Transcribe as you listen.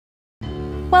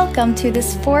Welcome to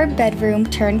this 4-bedroom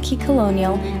turnkey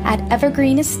colonial at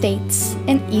Evergreen Estates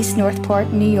in East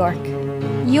Northport, New York.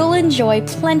 You'll enjoy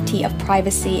plenty of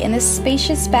privacy in this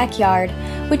spacious backyard,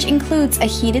 which includes a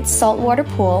heated saltwater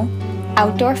pool,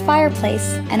 outdoor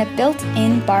fireplace, and a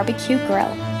built-in barbecue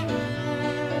grill.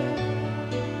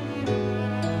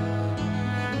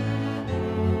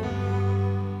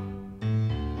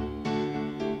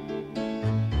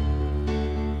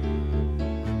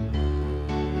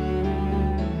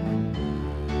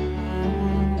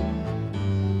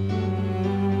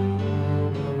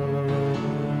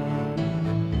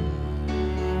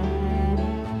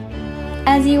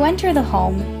 As you enter the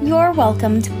home, you're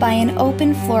welcomed by an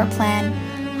open floor plan,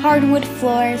 hardwood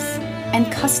floors,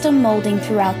 and custom molding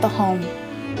throughout the home.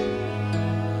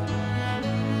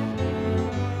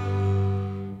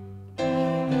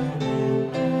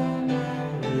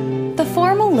 The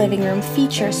formal living room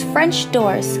features French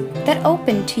doors that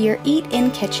open to your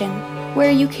eat-in kitchen,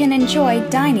 where you can enjoy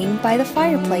dining by the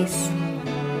fireplace.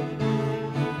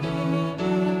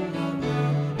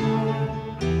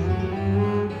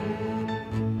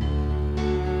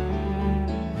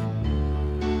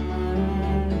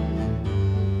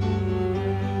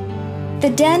 The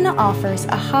den offers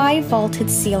a high vaulted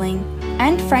ceiling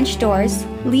and French doors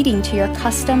leading to your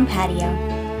custom patio.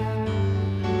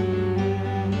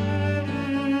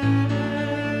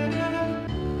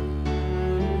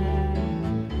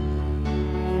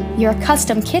 Your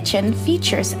custom kitchen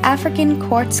features African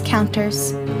quartz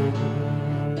counters,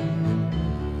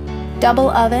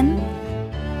 double oven,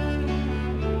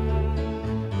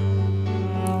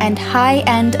 and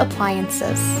high-end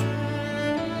appliances.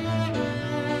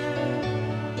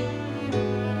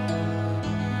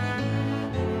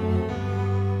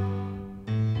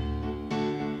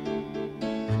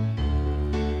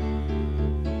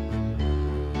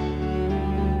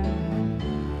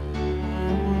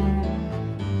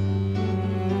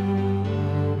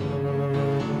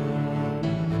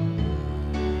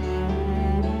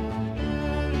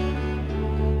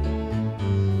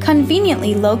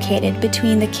 Conveniently located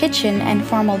between the kitchen and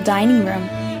formal dining room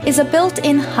is a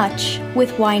built-in hutch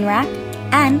with wine rack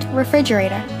and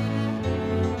refrigerator.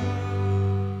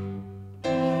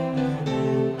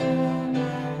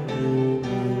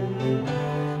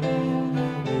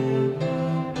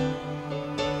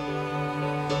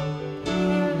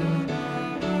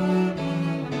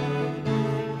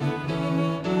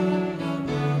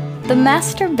 The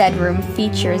master bedroom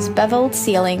features beveled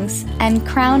ceilings and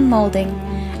crown molding,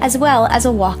 as well as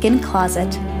a walk-in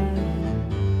closet.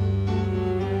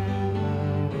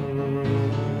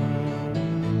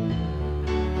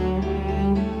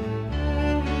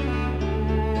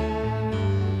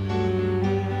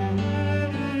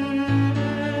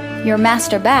 Your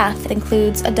master bath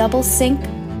includes a double sink,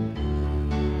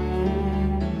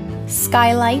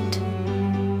 skylight,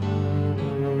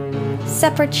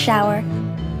 separate shower,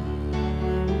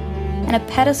 and a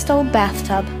pedestal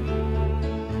bathtub.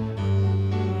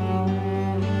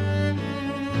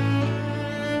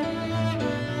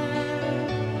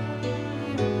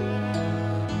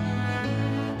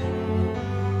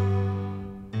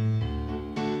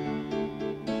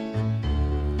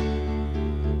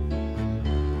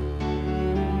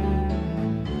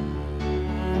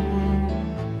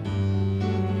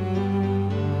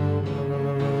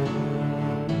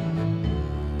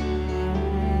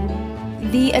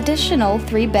 The additional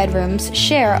 3 bedrooms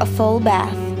share a full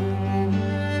bath.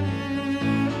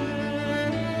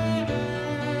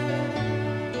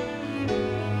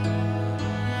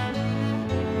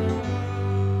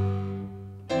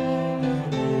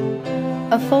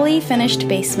 A fully finished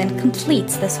basement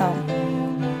completes this home.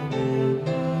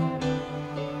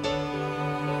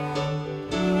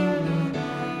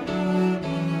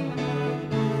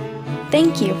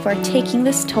 Thank you for taking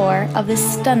this tour of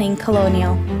this stunning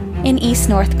colonial in East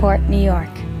Northport, New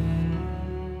York.